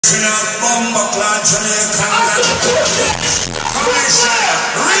What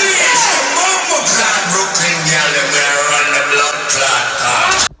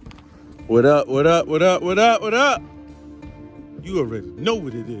up, what up, what up, what up, what up? You already know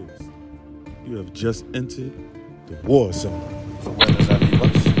what it is. You have just entered the war zone. So where does that leave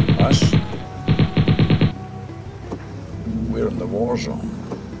us? Us? We're in the war zone.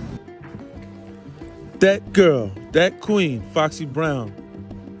 That girl, that queen, Foxy Brown,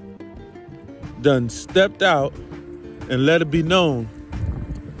 done stepped out and let it be known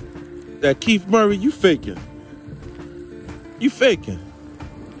that Keith Murray, you faking. You faking.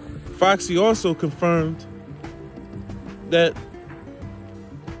 Foxy also confirmed that,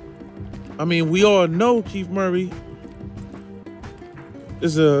 we all know Keith Murray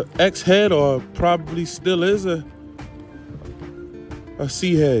is a ex-head or probably still is a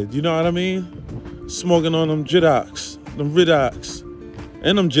C-head, you know what I mean? Smoking on them Jidox, them Ridox,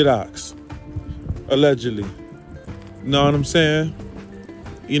 and them Jidox, allegedly. You know what I'm saying?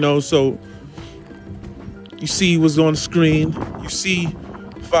 So you see what's on the screen. You see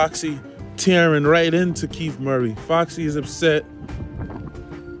Foxy tearing right into Keith Murray. Foxy is upset,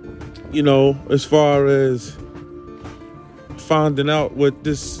 as far as finding out what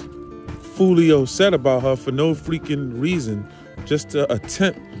this Foolio said about her for no freaking reason, just to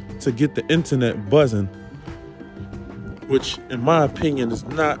attempt to get the internet buzzing, which in my opinion is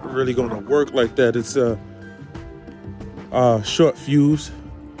not really going to work like that. It's a short fuse.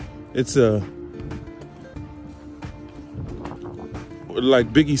 It's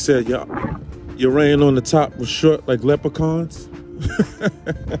like Biggie said, your rain on the top was short like leprechauns.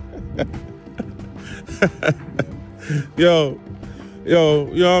 Yo, you know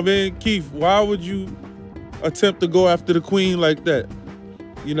what I mean? Keith, why would you attempt to go after the queen like that?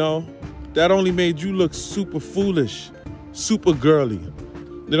 That only made you look super foolish, super girly.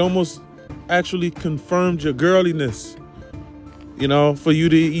 It almost actually confirmed your girliness, for you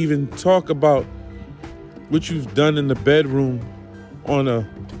to even talk about what you've done in the bedroom on a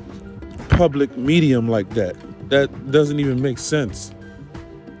public medium like that. That doesn't even make sense.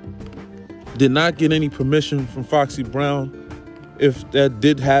 Did not get any permission from Foxy Brown. If that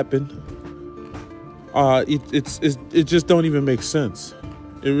did happen, it just don't even make sense.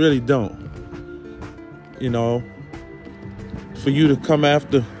 It really don't. For you to come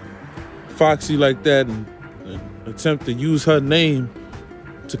after Foxy like that and attempt to use her name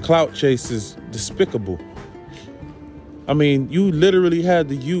to clout chase is despicable. You literally had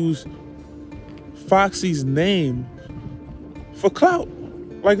to use Foxy's name for clout.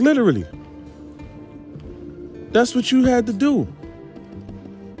 Like, literally. That's what you had to do.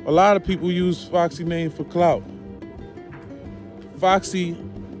 A lot of people use Foxy's name for clout. Foxy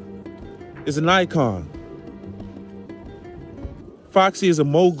is an icon. Foxy is a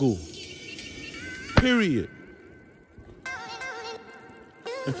mogul. Period.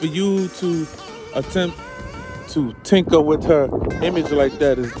 And for you to attempt to tinker with her image like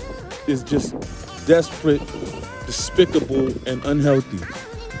that is just desperate, despicable, and unhealthy.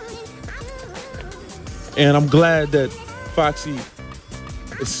 And I'm glad that Foxy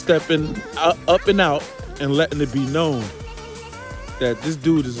is stepping up and out and letting it be known that this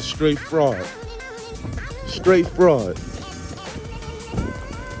dude is a straight fraud. Straight fraud.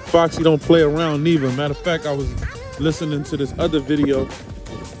 Foxy don't play around neither. Matter of fact, I was listening to this other video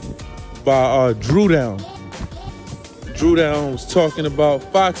by Drew Down. Drew Down was talking about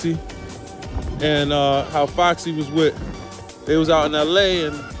Foxy and how Foxy they was out in LA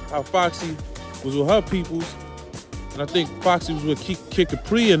and how Foxy was with her peoples. And I think Foxy was with Kid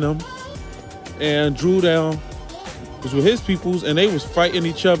Capri and them. And Drew Down was with his peoples and they was fighting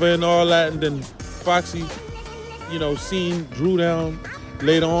each other and all that. And then Foxy, seen Drew Down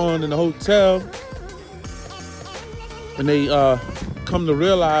later on in the hotel. And they come to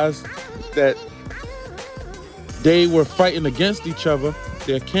realize that they were fighting against each other.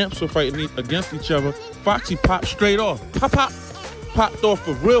 Their camps were fighting against each other. Foxy popped straight off. Popped off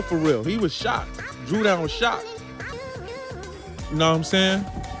for real. He was shocked. Drew Down was shocked. You know what I'm saying?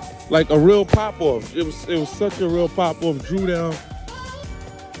 Like a real pop-off. It was such a real pop-off. Drew Down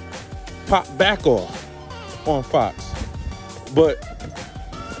popped back off on Fox. But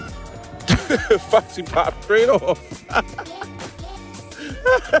Foxy popped straight off.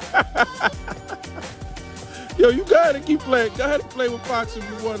 Yo, you gotta keep playing. Go ahead and play with Fox if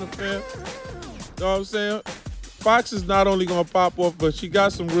you want to, fam. Know what I'm saying? Fox is not only gonna pop off, but she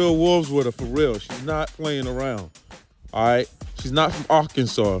got some real wolves with her for real. She's not playing around. All right? She's not from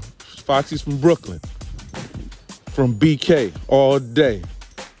Arkansas. Foxy's from Brooklyn. From BK all day.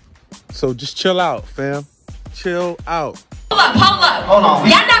 So just chill out, fam. Chill out. Hold up. Hold on.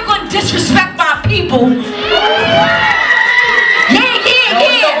 Y'all not gonna disrespect my people. Yeah,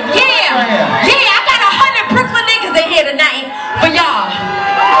 I got 100 Brooklyn niggas in here tonight for y'all.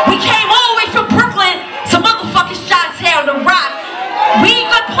 We came all the way from Brooklyn to motherfucking Chi-Town to rock. We ain't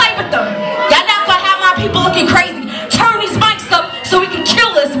gonna play with them. Y'all not gonna have my people looking crazy. Turn these mics up so we can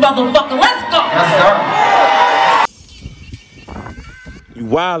kill this motherfucker. Let's go. Yes, sir. You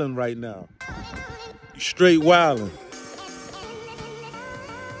wildin' right now. You straight wildin'.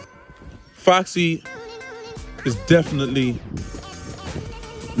 Foxy is definitely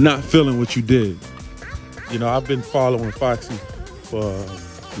not feeling what you did. You know, I've been following Foxy for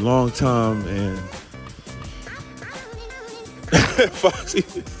a long time, and Foxy,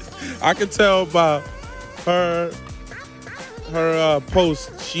 I can tell by her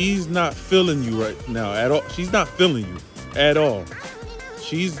post, she's not feeling you right now at all. She's not feeling you at all.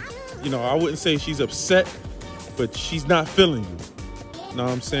 She's, you know, I wouldn't say she's upset, but she's not feeling you. Know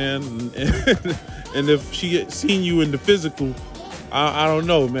what I'm saying? And if she had seen you in the physical, I don't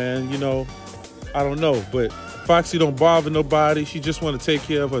know, man. You know, I don't know. But Foxy don't bother nobody. She just want to take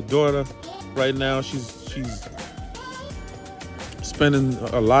care of her daughter right now. She's spending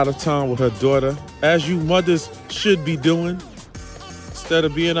a lot of time with her daughter, as you mothers should be doing, instead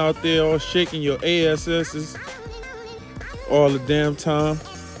of being out there all shaking your asses all the damn time.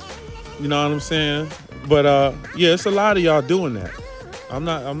 You know what I'm saying? But yeah, it's a lot of y'all doing that. I'm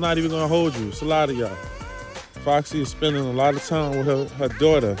not even gonna hold you. It's a lot of y'all. Foxy is spending a lot of time with her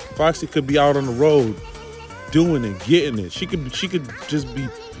daughter. Foxy could be out on the road doing it, getting it. She could be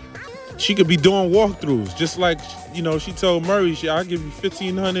doing walkthroughs, just like, you know, she told Murray, I'll give you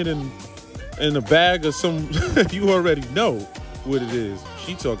 $1,500 in a bag or some. You already know what it is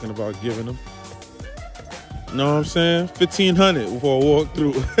she talking about giving them. You know what I'm saying? $1,500 for a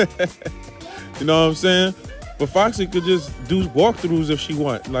walkthrough. You know what I'm saying? But Foxy could just do walkthroughs if she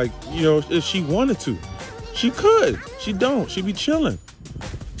want. Like, you know, if she wanted to. She could. She don't. She be chilling.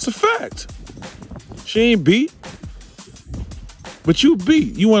 It's a fact. She ain't beat. But you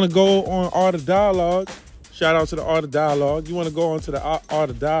beat. You want to go on Art of Dialogue. Shout out to the Art of Dialogue. You want to go on to the Art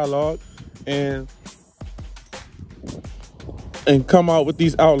of Dialogue and come out with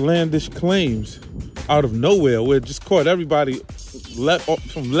these outlandish claims out of nowhere, where it just caught everybody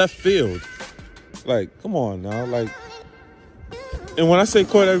from left field. Like, come on now. Like, and when I say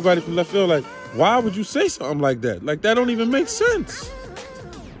caught everybody from left field, like, why would you say something like that? Like, that don't even make sense.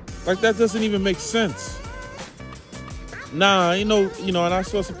 Like, that doesn't even make sense. Nah, you know, and I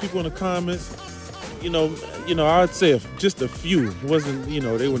saw some people in the comments, you know, I'd say just a few. It wasn't, you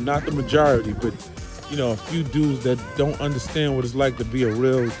know, they were not the majority, but, you know, a few dudes that don't understand what it's like to be a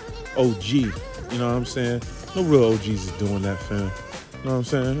real OG. You know what I'm saying? No real OGs is doing that, fam. You know what I'm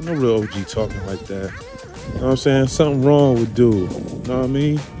saying? No real OG talking like that. You know what I'm saying? Something wrong with dude. You know what I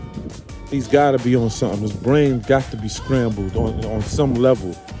mean? He's got to be on something. His brain got to be scrambled on some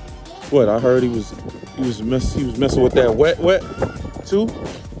level. What, I heard he was messing with that wet too.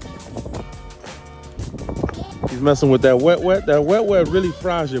 He's messing with that wet. That wet really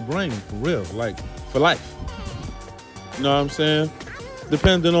fries your brain for real, like for life. You know what I'm saying?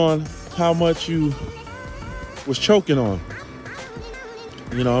 Depending on how much you was choking on.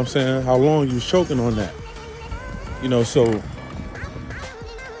 You know what I'm saying? How long you was choking on that. You know, so,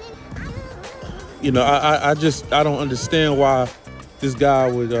 you know, I don't understand why this guy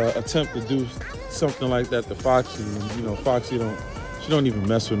would attempt to do something like that to Foxy. And, you know, Foxy she don't even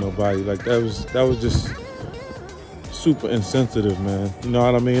mess with nobody. Like, that was just super insensitive, man. You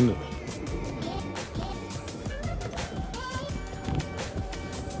know what I mean?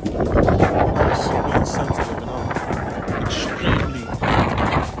 Super insensitive, and I'm extremely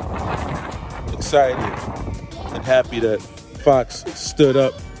excited and happy that Fox stood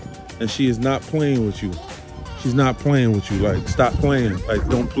up, and she is not playing with you. She's not playing with you. Like, stop playing. Like,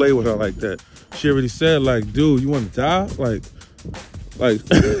 don't play with her like that. She already said, like, dude, you want to die? Like, like,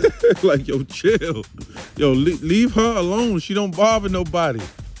 yo, chill. Yo, leave her alone. She don't bother nobody.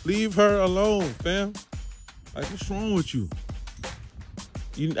 Leave her alone, fam. Like, what's wrong with you?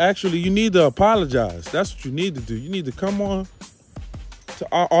 You need to apologize. That's what you need to do. You need to come on to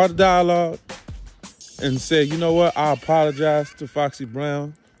our Art of Dialogue and say, you know what? I apologize to Foxy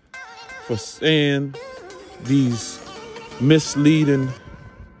Brown for saying these misleading,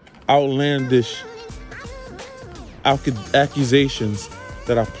 outlandish accusations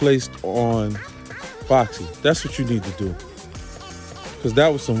that I placed on Foxy. That's what you need to do. Because that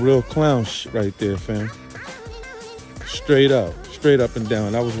was some real clown shit right there, fam. Straight up and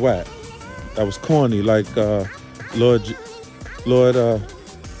down. That was whack. That was corny, like Lord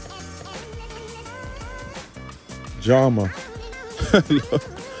Jama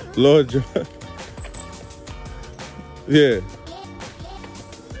Lord John. Yeah.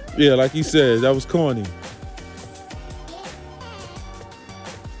 Yeah, like he said, that was corny.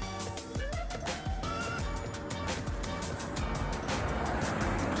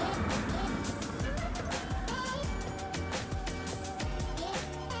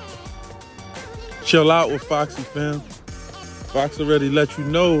 Chill out with Foxy, fam. Fox already let you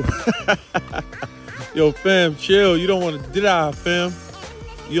know. Yo, fam, chill. You don't want to die, fam.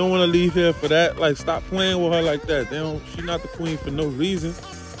 You don't want to leave here for that. Like, stop playing with her like that. She's not the queen for no reason.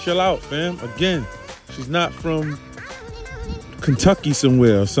 Chill out, fam. Again, she's not from Kentucky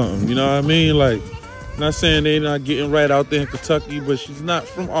somewhere or something. You know what I mean? Like, not saying they're not getting right out there in Kentucky, but she's not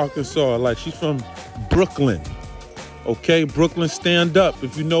from Arkansas. Like, she's from Brooklyn. Okay? Brooklyn, stand up,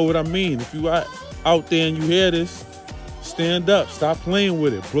 if you know what I mean. If you are out there and you hear this, stand up. Stop playing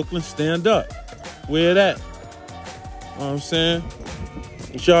with it. Brooklyn, stand up. Where that? You know what I'm saying?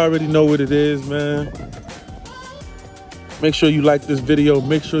 But y'all already know what it is, man. Make sure you like this video.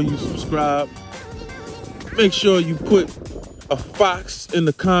 Make sure you subscribe. Make sure you put a fox in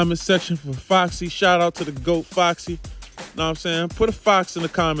the comment section for Foxy. Shout out to the GOAT Foxy. Know what I'm saying? Put a fox in the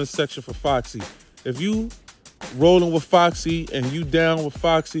comment section for Foxy. If you rolling with Foxy and you down with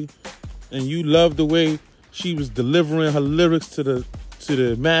Foxy and you love the way she was delivering her lyrics to the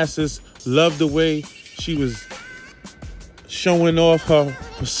masses, love the way she was showing off her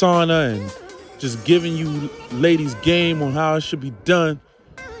persona and just giving you ladies game on how it should be done.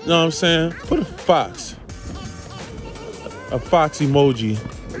 You know what I'm saying? Put a fox emoji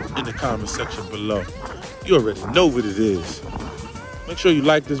in the comment section below. You already know what it is. Make sure you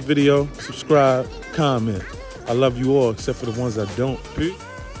like this video, subscribe, comment. I love you all except for the ones that don't. Peace.